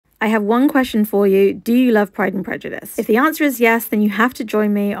I have one question for you. Do you love Pride and Prejudice? If the answer is yes, then you have to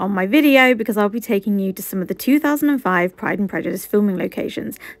join me on my video because I'll be taking you to some of the 2005 Pride and Prejudice filming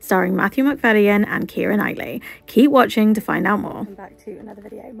locations starring Matthew Macfadyen and Keira Knightley. Keep watching to find out more. Welcome back to another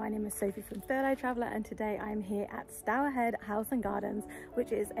video. My name is Sophie from Third Eye Traveller, and today I'm here at Stourhead House and Gardens,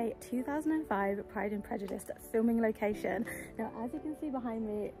 which is a 2005 Pride and Prejudice filming location. Now, as you can see behind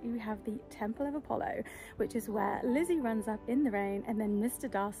me, you have the Temple of Apollo, which is where Lizzie runs up in the rain and then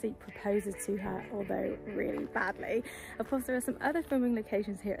Mr Darcy proposes to her, although really badly. Of course, there are some other filming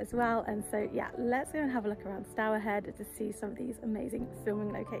locations here as well, and so yeah, let's go and have a look around Stourhead to see some of these amazing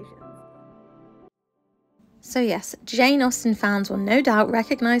filming locations. So yes, Jane Austen fans will no doubt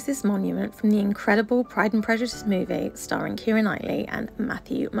recognise this monument from the incredible Pride and Prejudice movie starring Keira Knightley and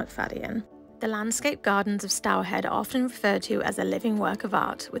Matthew Macfadyen. The landscape gardens of Stourhead are often referred to as a living work of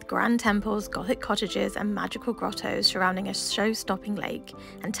art, with grand temples, Gothic cottages and magical grottos surrounding a show-stopping lake,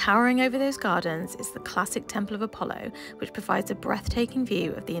 and towering over those gardens is the classic Temple of Apollo, which provides a breathtaking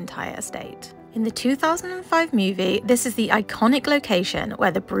view of the entire estate. In the 2005 movie, this is the iconic location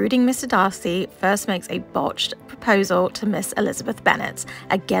where the brooding Mr Darcy first makes a botched proposal to Miss Elizabeth Bennet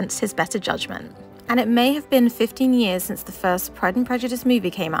against his better judgment. And it may have been 15 years since the first Pride and Prejudice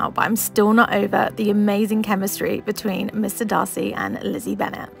movie came out, but I'm still not over the amazing chemistry between Mr Darcy and Lizzie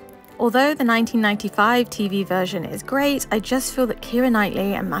Bennet. Although the 1995 TV version is great, I just feel that Keira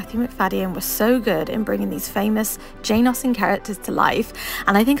Knightley and Matthew Macfadyen were so good in bringing these famous Jane Austen characters to life,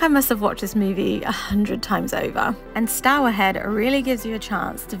 and I think I must have watched this movie 100 times over. And Stourhead really gives you a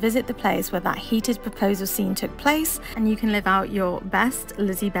chance to visit the place where that heated proposal scene took place, and you can live out your best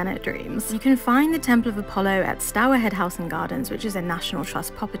Lizzie Bennet dreams. You can find the Temple of Apollo at Stourhead House and Gardens, which is a National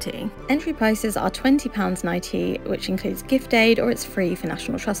Trust property. Entry prices are £20 nighty, which includes gift aid, or it's free for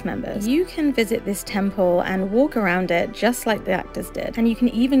National Trust members. You can visit this temple and walk around it just like the actors did, and you can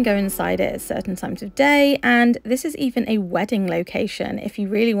even go inside it at certain times of day, and this is even a wedding location if you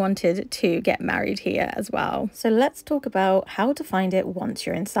really wanted to get married here as well. So let's talk about how to find it once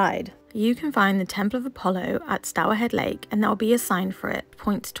you're inside. You can find the Temple of Apollo at Stourhead Lake, and there'll be a sign for it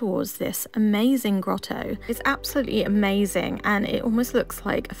points towards this amazing grotto. It's absolutely amazing, and it almost looks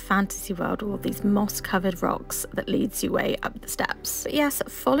like a fantasy world with all these moss-covered rocks that leads you way up the steps. But yes,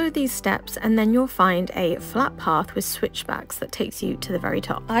 follow these steps and then you'll find a flat path with switchbacks that takes you to the very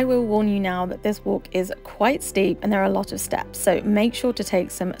top. I will warn you now that this walk is quite steep and there are a lot of steps, so make sure to take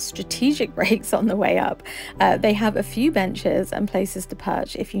some strategic breaks on the way up. They have a few benches and places to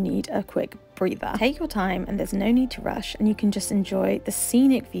perch if you need a quick breather. Take your time and there's no need to rush, and you can just enjoy the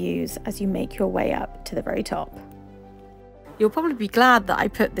scenic views as you make your way up to the very top. You'll probably be glad that I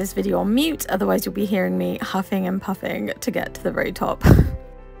put this video on mute, otherwise you'll be hearing me huffing and puffing to get to the very top.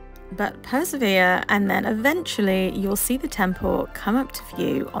 But persevere, and then eventually you'll see the temple come up to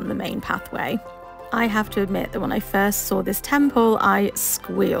view on the main pathway. I have to admit that when I first saw this temple, I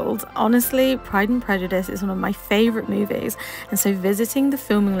squealed. Honestly, Pride and Prejudice is one of my favourite movies, and so visiting the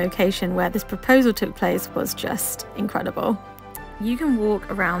filming location where this proposal took place was just incredible. You can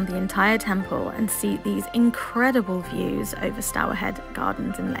walk around the entire temple and see these incredible views over Stourhead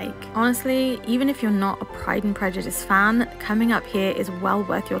Gardens and Lake. Honestly, even if you're not a Pride and Prejudice fan, coming up here is well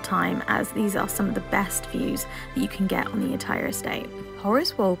worth your time, as these are some of the best views that you can get on the entire estate.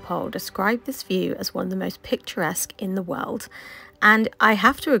 Horace Walpole described this view as one of the most picturesque in the world, and I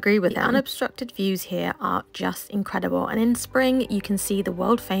have to agree with them. The unobstructed views here are just incredible, and in spring you can see the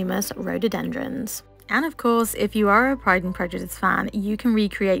world famous rhododendrons. And of course, if you are a Pride and Prejudice fan, you can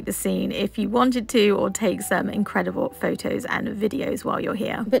recreate the scene if you wanted to, or take some incredible photos and videos while you're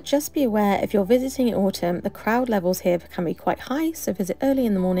here. But just be aware, if you're visiting in autumn, the crowd levels here can be quite high, so visit early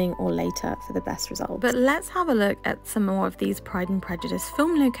in the morning or later for the best results. But let's have a look at some more of these Pride and Prejudice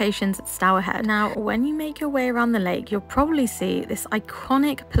film locations at Stourhead. Now, when you make your way around the lake, you'll probably see this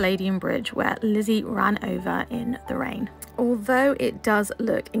iconic Palladian Bridge where Lizzie ran over in the rain. Although it does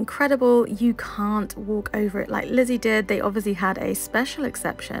look incredible, you can't walk over it like Lizzie did. They obviously had a special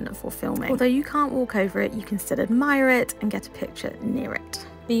exception for filming. Although you can't walk over it, you can still admire it and get a picture near it.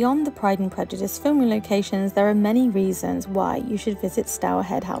 Beyond the Pride and Prejudice filming locations, there are many reasons why you should visit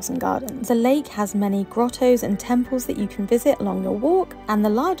Stourhead House and Gardens. The lake has many grottos and temples that you can visit along your walk, and the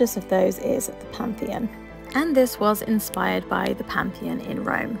largest of those is the Pantheon. And this was inspired by the Pantheon in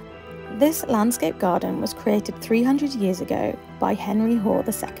Rome. This landscape garden was created 300 years ago by Henry Hoare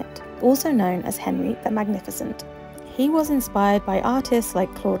II, also known as Henry the Magnificent. He was inspired by artists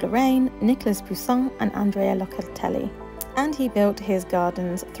like Claude Lorraine, Nicolas Poussin and Andrea Locatelli, and he built his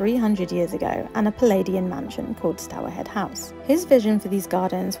gardens 300 years ago and a Palladian mansion called Stourhead House. His vision for these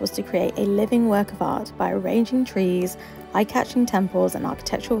gardens was to create a living work of art by arranging trees, eye-catching temples and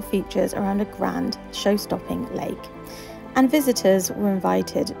architectural features around a grand, show-stopping lake. And visitors were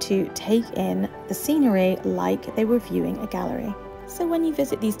invited to take in the scenery like they were viewing a gallery. So when you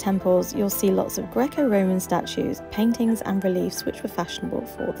visit these temples, you'll see lots of Greco-Roman statues, paintings and reliefs which were fashionable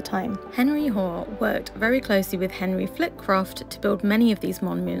for the time. Henry Hoare worked very closely with Henry Flitcroft to build many of these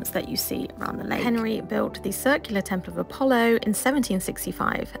monuments that you see around the lake. Henry built the circular Temple of Apollo in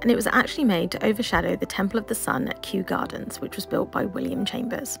 1765, and it was actually made to overshadow the Temple of the Sun at Kew Gardens, which was built by William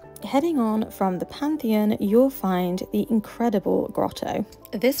Chambers. Heading on from the Pantheon, you'll find the incredible grotto.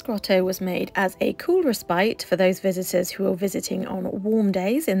 This grotto was made as a cool respite for those visitors who were visiting on warm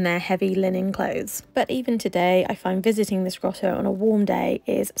days in their heavy linen clothes. But even today, I find visiting this grotto on a warm day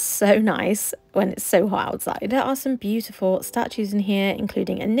is so nice when it's so hot outside. There are some beautiful statues in here,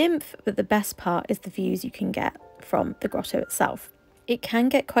 including a nymph, but the best part is the views you can get from the grotto itself. It can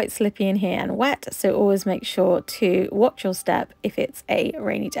get quite slippy in here and wet, so always make sure to watch your step if it's a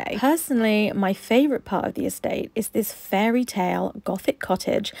rainy day. Personally, my favourite part of the estate is this fairytale Gothic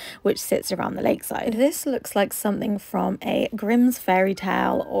cottage which sits around the lakeside. This looks like something from a Grimm's fairy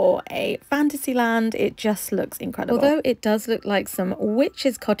tale or a fantasy land. It just looks incredible. Although it does look like some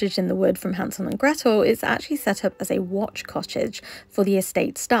witch's cottage in the wood from Hansel and Gretel, it's actually set up as a watch cottage for the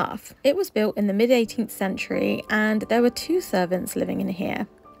estate staff. It was built in the mid-18th century and there were 2 servants living in here.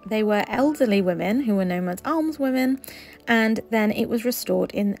 They were elderly women who were known as almswomen, and then it was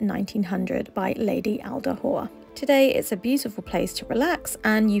restored in 1900 by Lady Alda Hoare. Today it's a beautiful place to relax,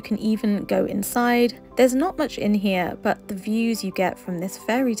 and you can even go inside. There's not much in here, but the views you get from this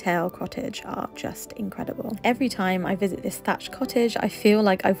fairy tale cottage are just incredible. Every time I visit this thatched cottage, I feel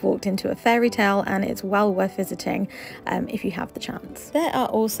like I've walked into a fairy tale, and it's well worth visiting if you have the chance. There are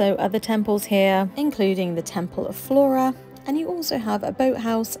also other temples here, including the Temple of Flora, and you also have a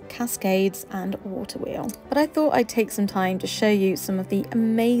boathouse, cascades and water wheel. But I thought I'd take some time to show you some of the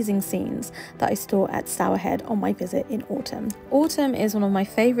amazing scenes that I saw at Stourhead on my visit in autumn. Autumn is one of my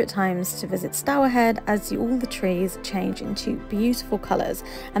favourite times to visit Stourhead, as all the trees change into beautiful colours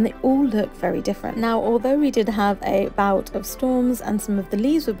and they all look very different. Now, although we did have a bout of storms and some of the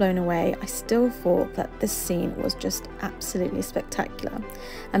leaves were blown away, I still thought that this scene was just absolutely spectacular.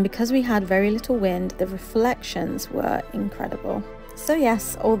 And because we had very little wind, the reflections were incredible. So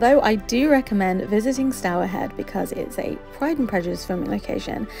yes, although I do recommend visiting Stourhead because it's a Pride and Prejudice filming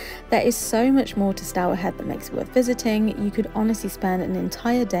location, there is so much more to Stourhead that makes it worth visiting. You could honestly spend an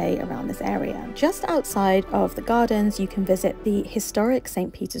entire day around this area. Just outside of the gardens, you can visit the historic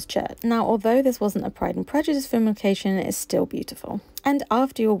St. Peter's Church. Now, although this wasn't a Pride and Prejudice film location, it is still beautiful. And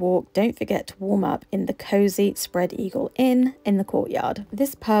after your walk, don't forget to warm up in the cosy Spread Eagle Inn in the courtyard.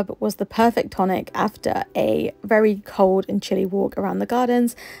 This pub was the perfect tonic after a very cold and chilly walk around the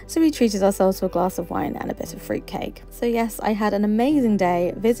gardens, so we treated ourselves to a glass of wine and a bit of fruitcake. So yes, I had an amazing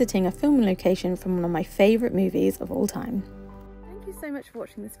day visiting a filming location from one of my favourite movies of all time. Thank you so much for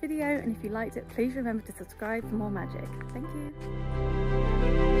watching this video, and if you liked it, please remember to subscribe for more magic. Thank you.